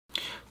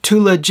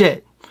Too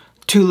legit.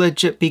 Too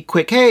legit, be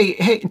quick.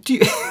 Hey, do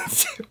you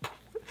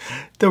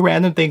the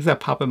random things that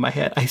pop in my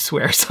head, I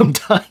swear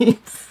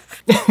sometimes.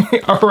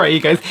 All right, you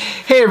guys.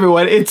 Hey,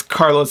 everyone, it's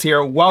Carlos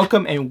here.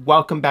 Welcome and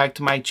welcome back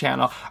to my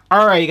channel.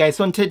 All right, you guys,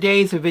 so in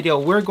today's video,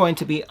 we're going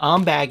to be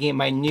unbagging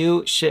my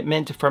new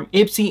shipment from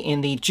Ipsy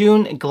in the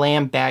June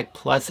Glam Bag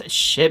Plus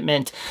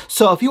shipment.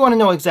 So if you want to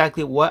know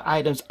exactly what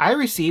items I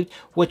received,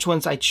 which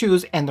ones I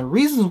choose, and the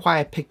reasons why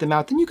I picked them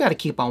out, then you got to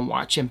keep on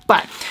watching.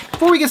 But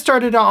before we get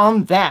started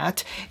on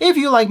that, if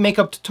you like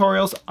makeup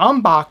tutorials,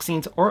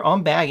 unboxings, or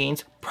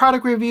unbaggings,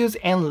 product reviews,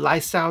 and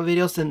lifestyle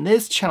videos, then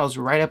this channel is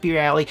right up your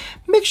alley.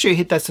 Make sure you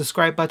hit that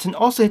subscribe button.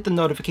 Also hit the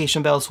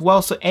notification bell as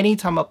well, so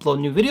anytime I upload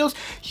new videos,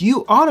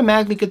 you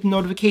automatically get the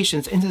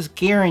notifications, and it's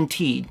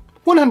guaranteed,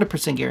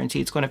 100%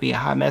 guaranteed, it's going to be a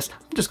hot mess.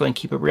 I'm just going to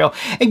keep it real.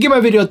 And give my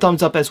video a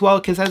thumbs up as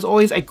well, because as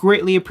always, I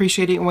greatly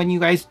appreciate it when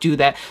you guys do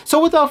that.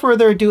 So without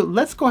further ado,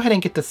 let's go ahead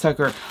and get the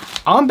sucker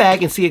on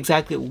bag and see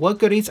exactly what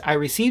goodies I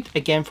received,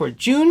 again, for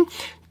June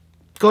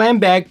Glam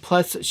Bag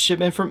Plus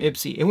shipment from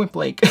Ipsy. It went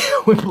blank.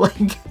 It went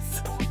blank.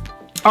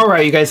 All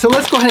right, you guys, so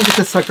let's go ahead and get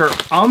the sucker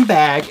on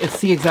bag and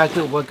see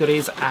exactly what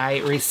goodies I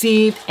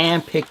received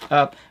and picked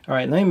up. All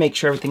right, let me make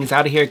sure everything is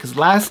out of here, because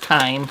last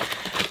time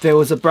there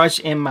was a brush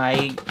in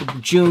my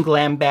June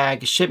Glam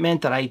Bag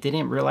shipment that I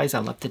didn't realize I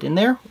left it in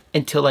there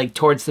until like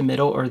towards the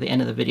middle or the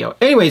end of the video.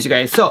 Anyways, you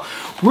guys, so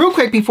real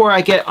quick before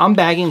I get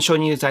unbagging and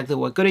showing you exactly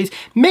what goodies,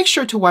 make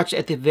sure to watch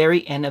at the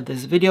very end of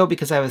this video,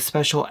 because I have a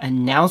special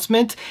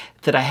announcement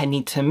that I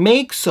need to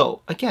make.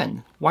 So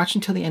again, watch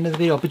until the end of the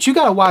video, but you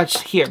gotta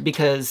watch here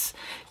because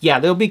yeah,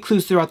 there'll be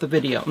clues throughout the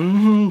video.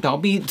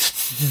 Don't be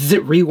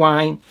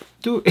rewind.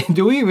 Do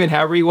we even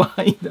have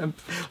rewind?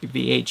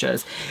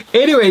 VHS.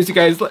 Anyways, you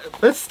guys,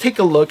 let's take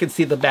a look and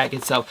see the bag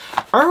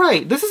itself. All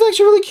right, this is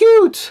actually really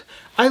cute.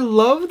 I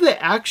love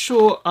the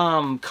actual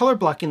color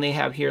blocking they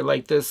have here,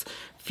 like this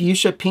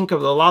fuchsia pink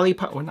of the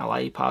lollipop, well, not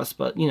lollipops,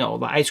 but you know,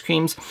 the ice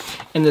creams,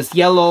 and this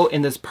yellow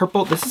and this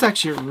purple. This is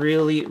actually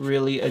really,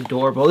 really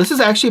adorable. This is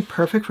actually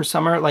perfect for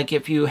summer, like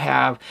if you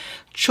have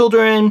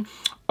children,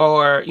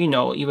 or, you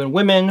know, even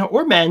women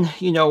or men,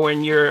 you know,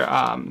 when you're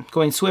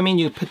going swimming,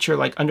 you put your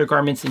like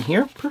undergarments in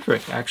here.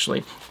 Perfect,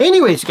 actually.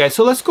 Anyways, you guys,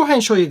 so let's go ahead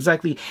and show you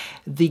exactly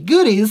the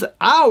goodies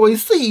I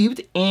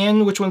received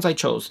and which ones I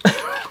chose.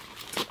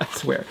 I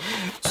swear.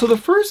 So the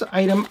first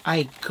item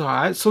I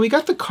got, so we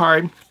got the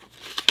card.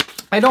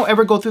 I don't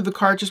ever go through the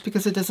card just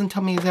because it doesn't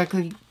tell me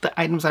exactly the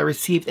items I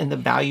received and the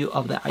value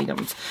of the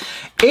items.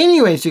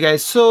 Anyways, you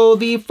guys, so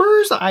the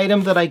first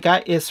item that I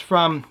got is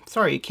from,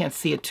 sorry, you can't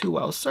see it too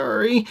well,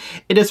 sorry.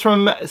 It is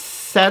from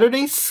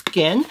Saturday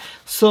Skin.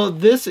 So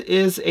this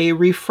is a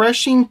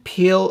refreshing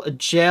peel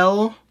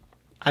gel,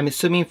 I'm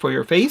assuming for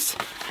your face,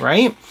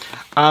 right?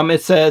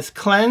 It says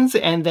cleanse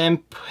and then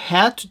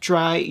pat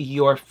dry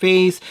your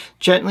face.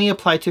 Gently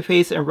apply to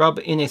face and rub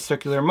in a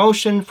circular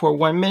motion for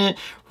 1 minute.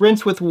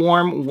 Rinse with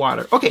warm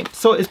water. Okay,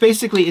 so it's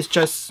basically, it's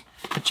just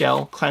a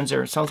gel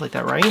cleanser. Sounds like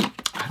that, right?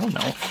 I don't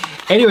know.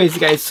 Anyways,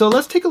 guys, so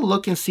let's take a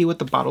look and see what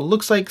the bottle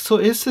looks like. So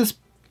it's this,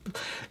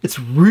 it's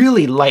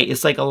really light.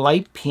 It's like a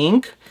light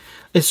pink.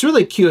 It's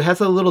really cute. It has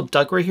a little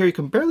duck right here. You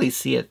can barely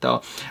see it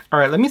though. All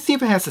right, let me see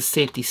if it has a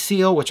safety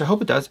seal, which I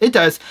hope it does. It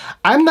does.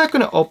 I'm not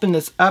going to open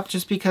this up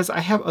just because I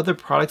have other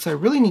products I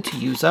really need to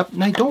use up,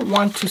 and I don't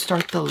want to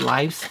start the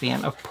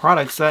lifespan of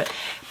products that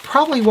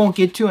probably won't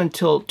get to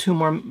until 2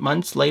 more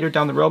months later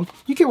down the road.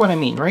 You get what I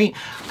mean, right?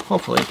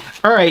 Hopefully.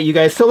 All right, you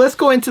guys. So let's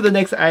go into the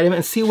next item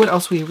and see what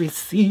else we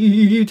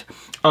received.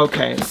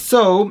 Okay,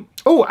 so,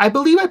 oh, I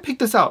believe I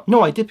picked this out.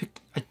 No, I did pick,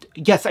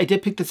 yes, I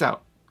did pick this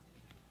out.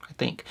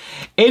 Think.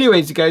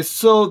 Anyways, you guys,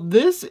 so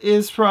this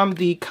is from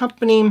the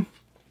company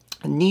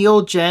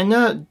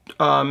Neogen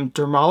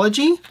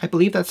Dermology. I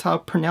believe that's how I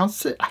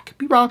pronounce it. I could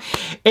be wrong.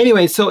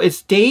 Anyway, so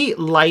it's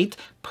Daylight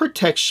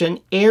Protection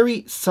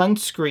Airy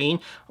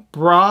Sunscreen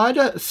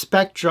Broad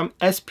Spectrum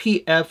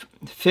SPF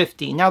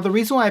 50. Now, the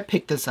reason why I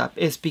picked this up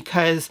is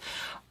because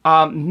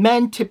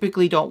men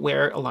typically don't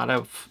wear a lot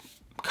of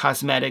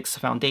cosmetics,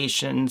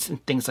 foundations,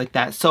 and things like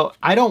that. So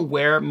I don't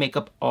wear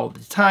makeup all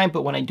the time,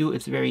 but when I do,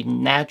 it's very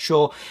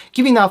natural,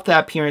 giving off that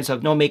appearance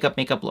of no makeup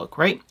look,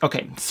 right?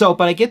 Okay, so,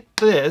 but I get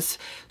this,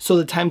 so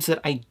the times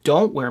that I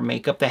don't wear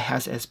makeup that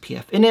has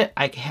SPF in it,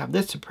 I can have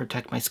this to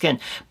protect my skin.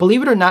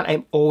 Believe it or not,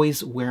 I'm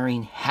always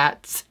wearing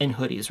hats and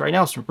hoodies. Right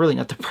now, it's really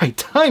not the right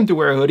time to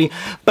wear a hoodie,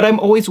 but I'm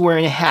always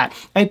wearing a hat.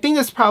 I think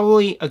that's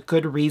probably a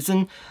good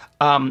reason.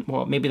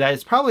 Well, maybe that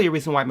is probably a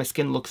reason why my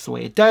skin looks the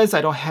way it does.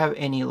 I don't have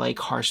any like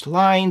harsh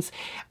lines.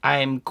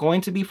 I'm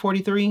going to be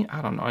 43.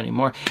 I don't know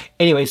anymore.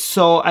 Anyway,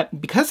 so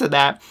because of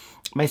that,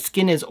 my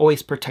skin is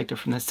always protected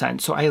from the sun.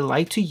 So I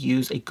like to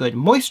use a good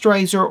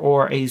moisturizer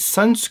or a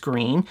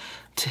sunscreen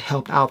to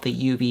help out the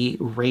UV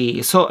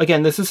rays. So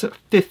again, this is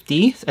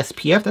 50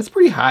 SPF. That's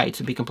pretty high,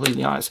 to be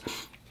completely honest.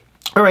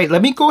 All right,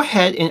 let me go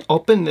ahead and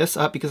open this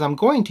up because I'm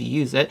going to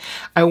use it.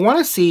 I want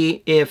to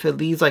see if it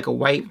leaves like a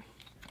white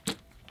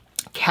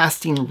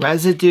casting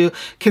residue,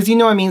 because you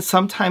know, I mean,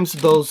 sometimes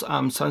those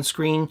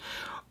sunscreen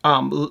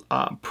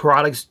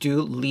products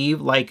do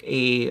leave like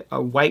a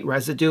white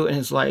residue, and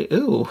it's like,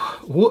 ooh,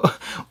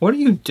 what are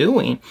you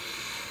doing?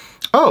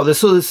 Oh, the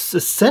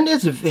scent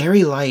is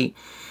very light.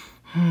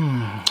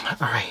 All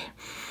right.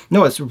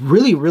 No, it's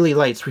really, really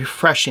light. It's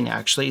refreshing,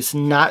 actually. It's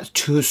not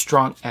too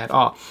strong at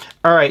all.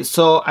 All right,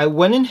 so I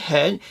went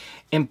ahead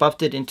and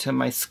buffed it into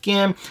my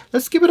skin.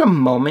 Let's give it a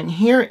moment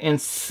here and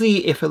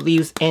see if it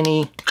leaves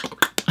any...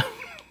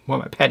 Why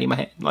am I patting my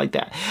head like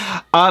that?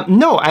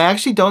 No, I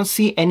actually don't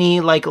see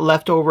any like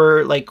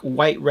leftover like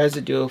white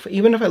residue.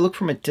 Even if I look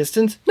from a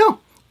distance,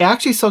 no, it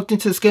actually soaked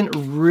into the skin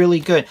really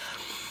good.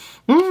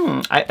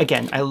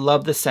 Again, I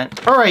love the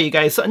scent. All right, you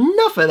guys, so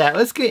enough of that.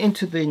 Let's get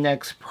into the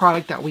next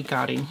product that we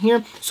got in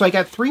here. So I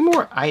got 3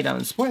 more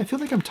items. Boy, I feel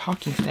like I'm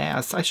talking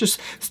fast. I should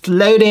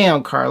slow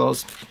down,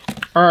 Carlos.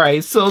 All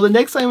right, so the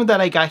next item that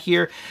I got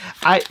here,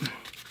 I'm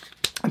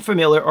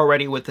familiar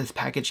already with this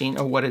packaging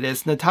or what it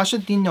is. Natasha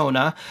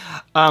Denona.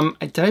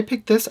 Did I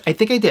pick this? I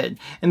think I did.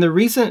 And the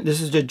reason,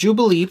 this is the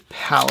Jubilee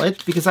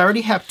palette, because I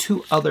already have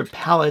 2 other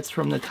palettes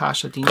from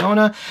Natasha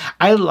Denona.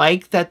 I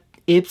like that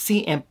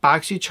Ipsy and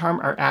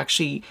BOXYCHARM are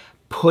actually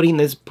putting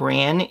this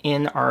brand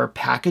in our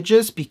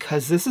packages,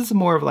 because this is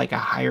more of like a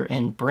higher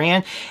end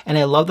brand. And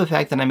I love the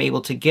fact that I'm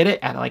able to get it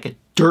at like a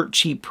dirt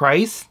cheap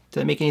price.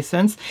 Does that make any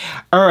sense?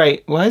 All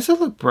right, why does it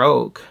look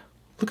broke?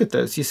 Look at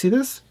this, you see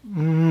this?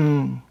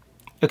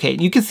 Okay,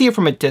 you can see it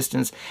from a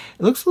distance.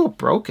 It looks a little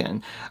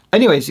broken.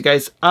 Anyways, you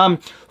guys,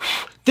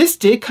 this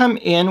did come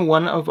in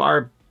one of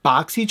our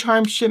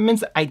BOXYCHARM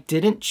shipments. I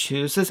didn't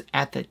choose this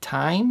at the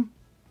time.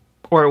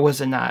 Or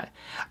was it not?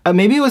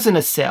 Maybe it was in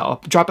a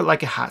sale. Drop it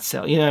like a hot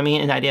sale, you know what I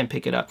mean? And I didn't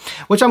pick it up,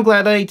 which I'm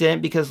glad that I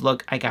didn't, because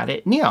look, I got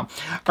it now.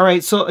 All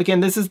right, so again,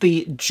 this is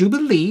the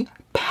Jubilee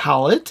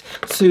palette.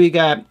 So we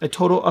got a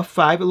total of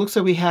 5. It looks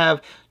like we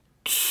have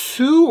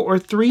 2 or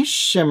 3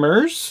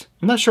 shimmers.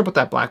 I'm not sure about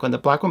that black one. The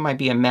black one might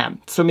be a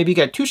matte. So maybe you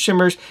got 2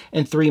 shimmers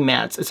and 3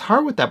 mattes. It's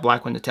hard with that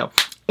black one to tell.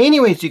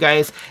 Anyways, you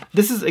guys,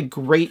 this is a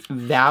great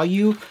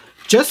value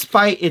just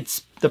by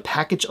the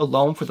package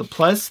alone for the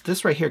plus.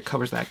 This right here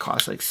covers that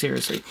cost, like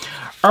seriously.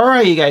 All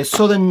right, you guys.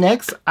 So the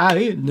next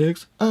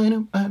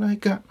item I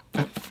got.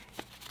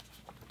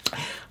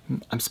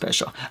 I'm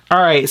special.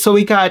 All right, so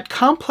we got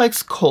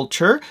Complex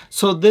Culture.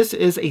 So this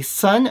is a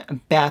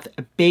Sun Bath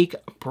Bake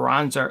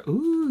Bronzer.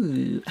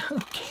 Ooh,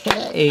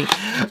 okay.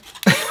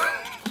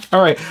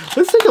 All right,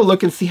 let's take a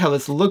look and see how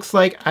this looks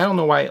like. I don't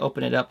know why I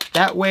opened it up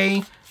that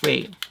way.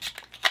 Wait,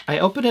 I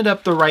opened it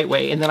up the right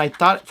way, and then I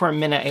thought for a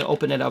minute I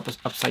opened it up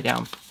upside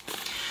down.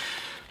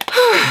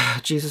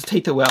 Jesus,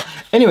 take the wheel.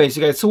 Anyways,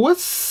 you guys, so what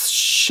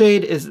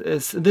shade is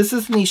this? This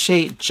is the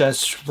shade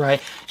Just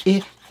Right.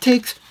 It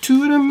takes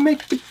 2 to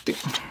make the thing.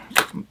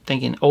 I'm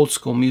thinking old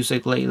school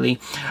music lately.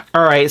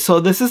 All right, so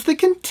this is the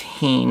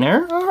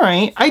container. All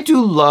right, I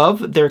do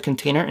love their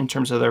container in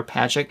terms of their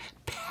packaging.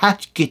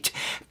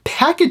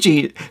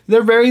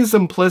 They're very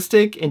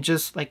simplistic and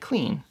just like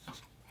clean.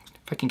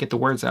 If I can get the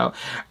words out.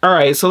 All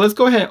right, so let's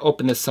go ahead and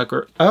open this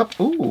sucker up.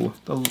 Ooh,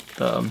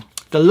 the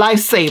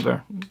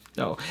lifesaver.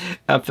 No,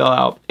 that fell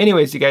out.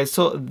 Anyways, you guys,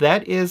 so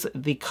that is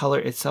the color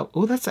itself.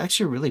 Oh, that's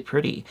actually really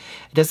pretty.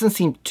 It doesn't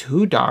seem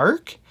too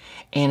dark,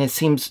 and it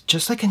seems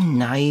just like a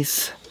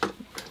nice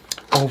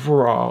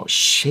overall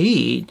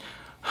shade.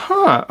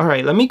 Huh. All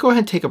right, let me go ahead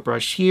and take a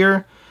brush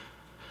here.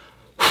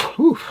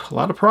 Ooh, a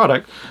lot of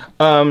product.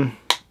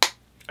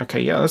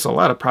 Okay, yeah, that's a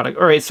lot of product.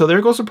 All right, so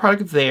there goes the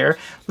product there.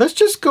 Let's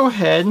just go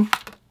ahead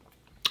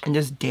and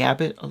just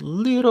dab it a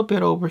little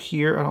bit over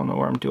here. I don't know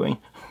what I'm doing.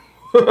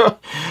 All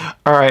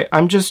right,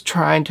 I'm just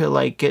trying to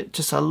like get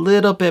just a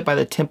little bit by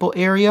the temple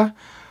area.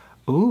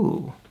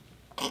 Ooh,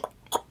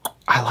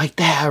 I like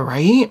that,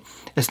 right?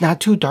 It's not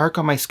too dark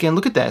on my skin.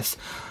 Look at this.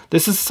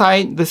 This is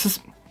side, this is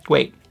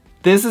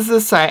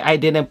the side I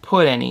didn't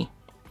put any.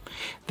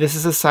 This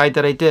is the side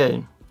that I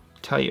did.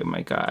 Tell you,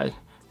 my God.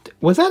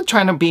 Was I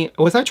trying to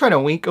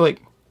wink?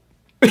 Like,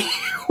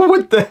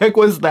 what the heck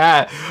was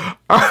that?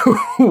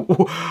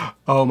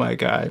 Oh my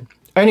God.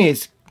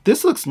 Anyways,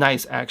 this looks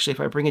nice, actually, if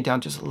I bring it down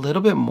just a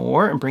little bit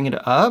more and bring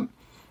it up.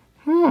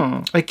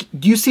 Like,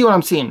 do you see what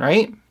I'm seeing,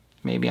 right?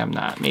 Maybe I'm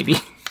not. Maybe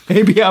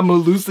I'm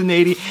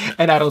hallucinating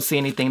and I don't see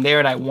anything there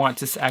and I want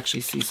to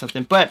actually see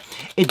something. But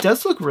it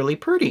does look really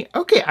pretty.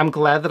 Okay, I'm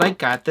glad that I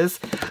got this.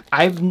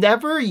 I've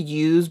never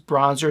used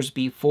bronzers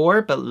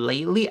before, but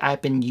lately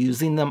I've been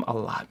using them a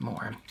lot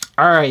more.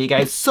 All right, you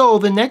guys. So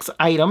the next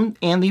item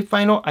and the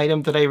final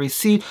item that I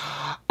received,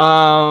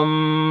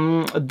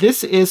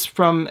 this is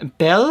from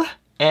Belle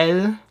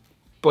and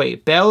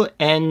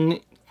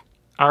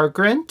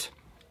Argrent.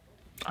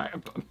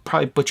 I'm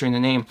probably butchering the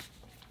name.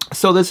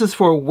 So this is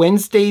for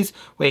Wednesday's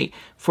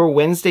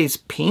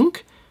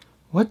Pink.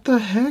 What the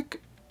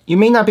heck? You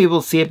may not be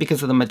able to see it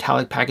because of the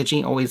metallic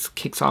packaging always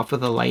kicks off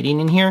with the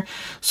lighting in here.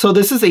 So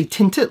this is a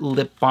tinted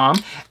lip balm.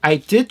 I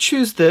did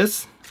choose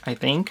this, I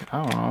think.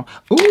 I don't know.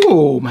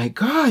 Oh my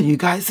God, you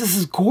guys, this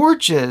is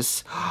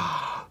gorgeous.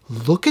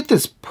 Look at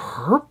this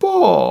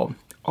purple.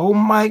 Oh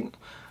my,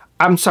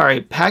 I'm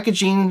sorry,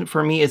 packaging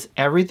for me is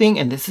everything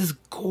and this is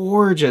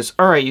gorgeous.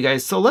 All right, you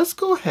guys, so let's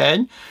go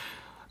ahead.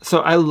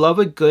 So I love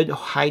a good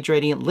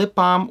hydrating lip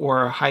balm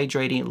or a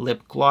hydrating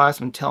lip gloss.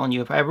 I'm telling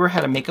you, if I ever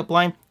had a makeup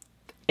line,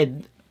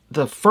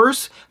 the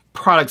first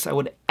products I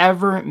would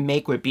ever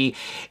make would be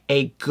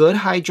a good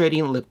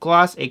hydrating lip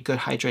gloss, a good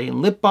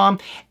hydrating lip balm,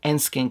 and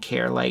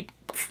skincare. Like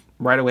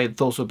right away,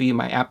 those would be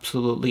my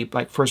absolutely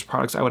like first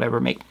products I would ever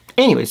make.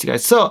 Anyways, you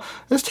guys, so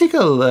let's take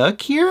a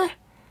look here.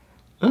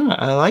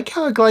 I like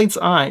how it glides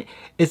on.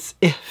 It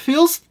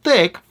feels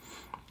thick,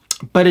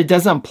 but it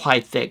doesn't apply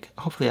thick.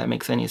 Hopefully that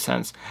makes any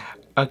sense.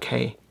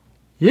 Okay,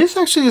 this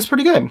actually is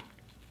pretty good.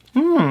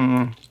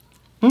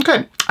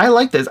 Okay, I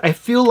like this. I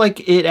feel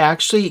like it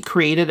actually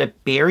created a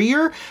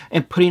barrier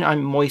in putting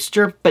on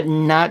moisture, but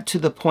not to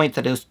the point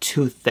that it was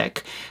too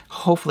thick.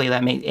 Hopefully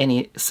that made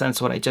any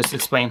sense what I just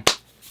explained.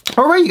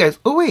 All right, you guys.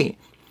 Oh, wait.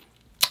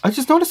 I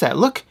just noticed that.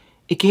 Look,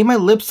 it gave my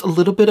lips a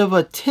little bit of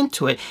a tint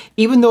to it.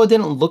 Even though it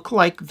didn't look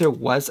like there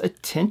was a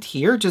tint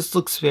here, it just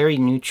looks very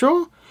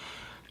neutral.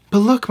 But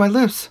look, my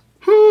lips.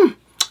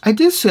 I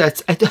do see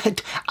it.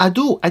 I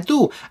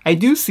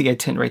do see a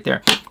tint right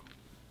there.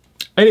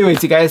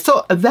 Anyways, you guys,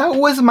 so that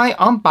was my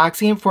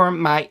unboxing for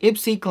my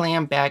Ipsy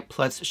Glam Bag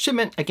Plus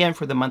shipment, again,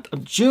 for the month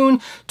of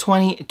June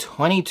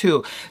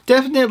 2022.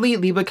 Definitely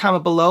leave a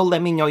comment below.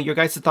 Let me know your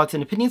guys' thoughts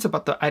and opinions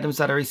about the items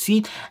that I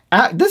received.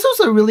 This was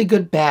a really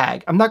good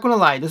bag. I'm not going to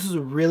lie. This is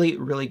really,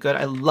 really good.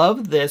 I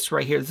love this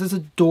right here. This is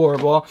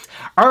adorable.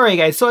 All right,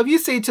 guys, so if you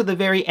stay to the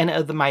very end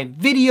of my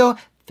video,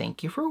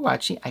 thank you for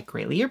watching. I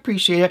greatly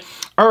appreciate it.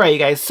 All right, you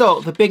guys. So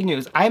the big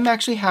news, I'm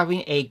actually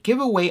having a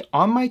giveaway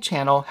on my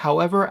channel.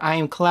 However, I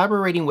am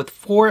collaborating with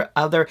 4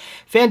 other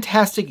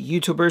fantastic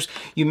YouTubers.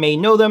 You may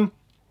know them.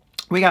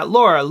 We got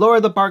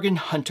Laura the Bargain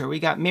Hunter. We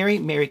got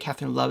Mary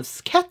Catherine Loves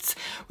Cats.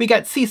 We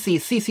got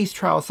Cece's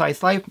Trial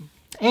Size Life.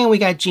 And we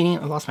got Jeannie.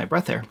 I lost my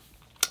breath there.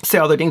 Say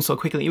all their names so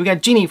quickly. We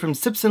got Jeannie from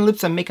Sips and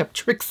Lips and Makeup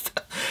Tricks.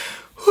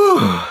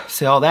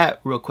 Say all that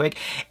real quick.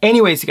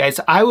 Anyways, you guys,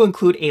 I will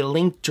include a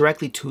link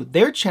directly to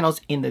their channels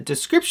in the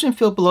description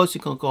field below, so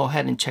you can go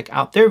ahead and check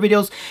out their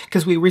videos,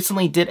 because we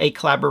recently did a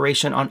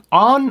collaboration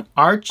on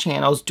our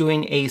channels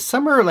doing a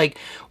summer like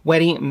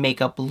wedding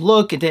makeup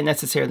look. It didn't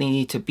necessarily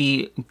need to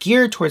be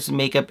geared towards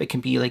makeup. It can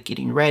be like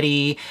getting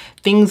ready,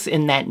 things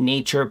in that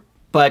nature,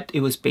 but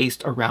it was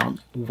based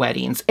around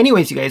weddings.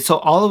 Anyways, you guys, so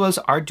all of us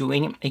are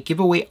doing a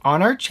giveaway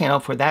on our channel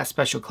for that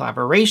special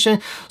collaboration.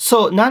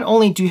 So not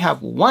only do you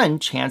have 1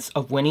 chance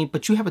of winning,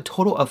 but you have a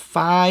total of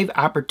 5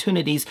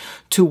 opportunities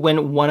to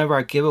win one of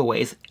our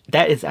giveaways.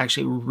 That is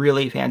actually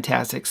really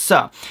fantastic.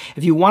 So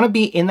if you want to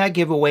be in that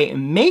giveaway,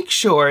 make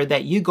sure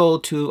that you go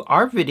to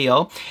our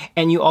video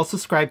and you also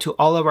subscribe to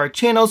all of our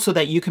channels so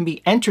that you can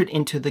be entered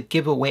into the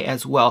giveaway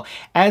as well.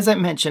 As I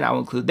mentioned, I will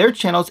include their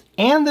channels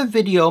and the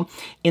video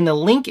in the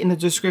link in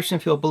the description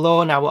field below,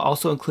 and I will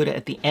also include it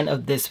at the end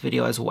of this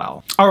video as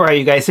well. All right,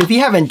 you guys, so if you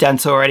haven't done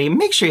so already,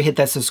 make sure you hit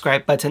that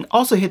subscribe button.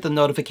 Also hit the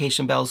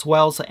notification bell as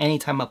well, so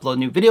anytime I upload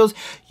new videos,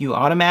 you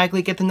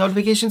automatically get the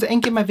notifications,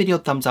 and give my video a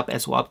thumbs up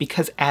as well,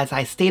 because as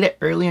I stated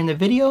earlier in the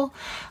video,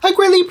 I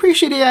greatly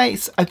appreciate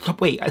it.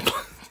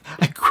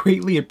 I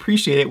greatly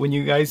appreciate it when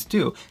you guys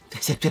do.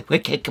 I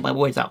can't get my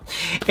words out.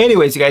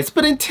 Anyways, you guys,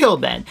 but until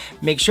then,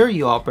 make sure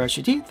you all brush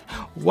your teeth,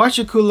 wash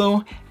your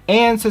culo,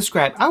 and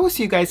subscribe. I will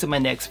see you guys in my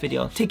next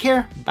video. Take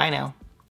care. Bye now.